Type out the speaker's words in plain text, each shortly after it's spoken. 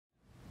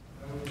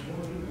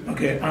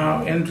Okay,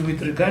 and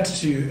with regard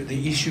to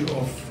the issue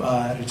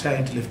of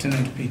retired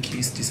Lieutenant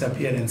Piki's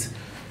disappearance,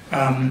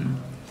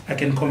 I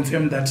can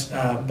confirm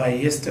that by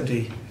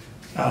yesterday,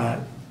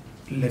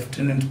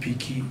 Lieutenant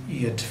Piki, he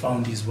had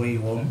found his way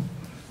home,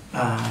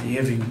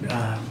 having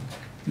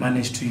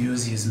managed to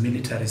use his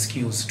military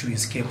skills to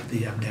escape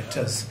the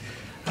abductors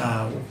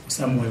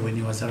somewhere when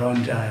he was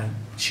around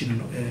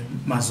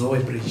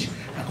Mazoe Bridge,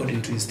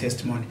 according to his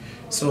testimony.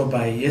 So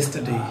by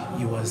yesterday,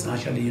 he was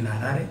actually in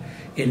Harare,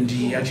 and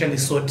he actually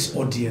sought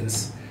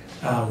audience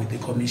with the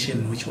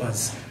commission, which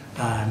was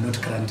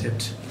not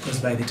granted,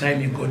 because by the time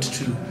he got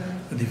to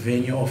the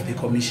venue of the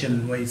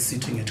commission where he's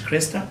sitting at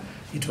Cresta,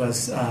 it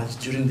was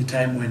during the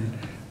time when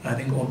I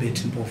think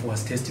Obet Mpofu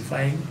was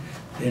testifying,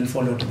 then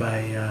followed by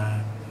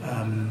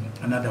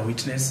another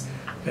witness.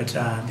 But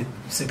the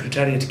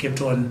Secretariat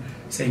kept on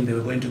saying they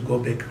were going to go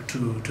back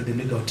to the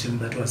legal team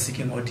that was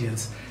seeking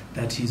audience,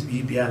 that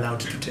he be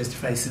allowed to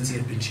testify since he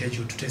had been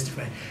scheduled to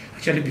testify.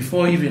 Actually,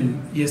 before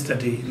even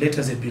yesterday,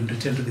 letters had been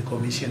written to the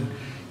Commission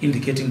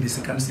indicating the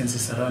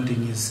circumstances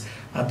surrounding his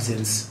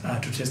absence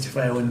to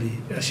testify on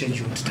the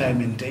scheduled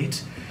time and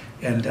date,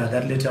 and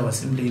that letter was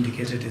simply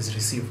indicated as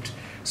received.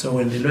 So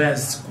when the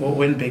lawyers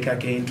went back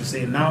again to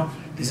say, now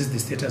this is the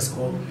status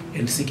quo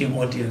and seeking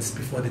audience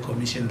before the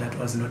Commission, that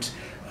was not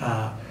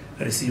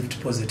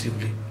received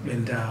positively.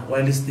 And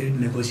whilst the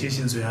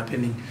negotiations were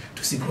happening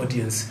to seek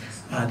audience,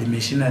 the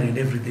machinery and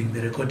everything,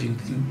 the recording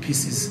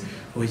pieces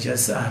were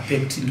just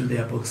packed into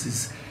their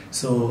boxes.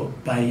 So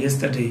by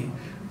yesterday,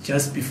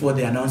 just before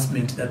the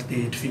announcement that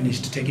they had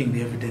finished taking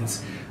the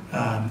evidence,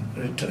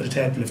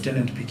 retired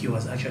Lieutenant Piki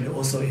was actually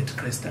also at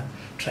Cresta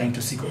trying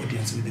to seek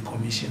audience with the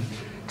Commission.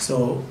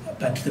 So,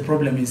 but the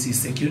problem is his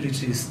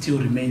security still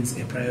remains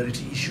a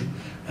priority issue,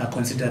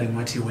 considering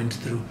what he went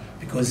through,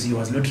 because he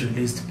was not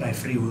released by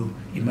free will.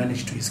 He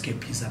managed to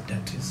escape his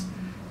abductors.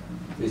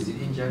 Is he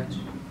injured?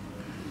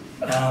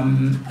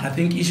 I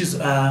think issues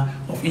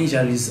of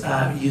injuries,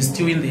 he's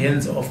still in the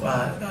hands of,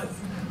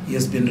 he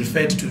has been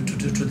referred to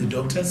the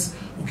doctors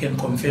who can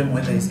confirm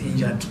whether he's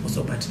injured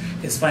also, but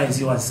as far as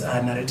he was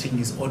narrating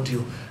his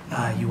audio,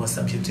 he was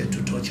subjected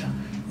to torture,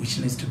 which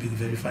needs to be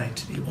verified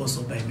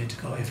also by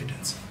medical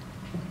evidence.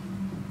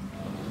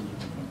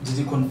 Did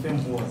he confirm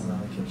who was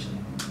captured?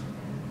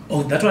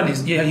 Oh, that one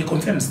is, yeah, he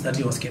confirms that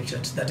he was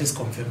captured. That is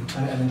confirmed.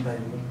 And by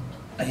whom?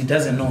 He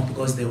doesn't know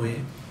because they were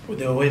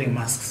wearing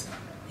masks.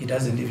 He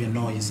doesn't even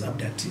know his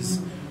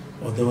abductees,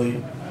 although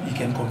he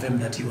can confirm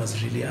that he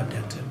was really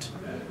abducted.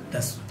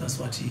 That's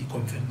what he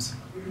confirms.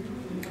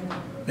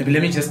 Maybe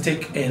let me just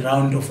take a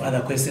round of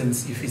other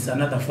questions. If it's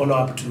another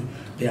follow-up to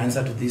the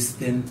answer to this,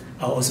 then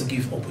I'll also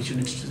give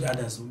opportunity to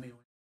others who may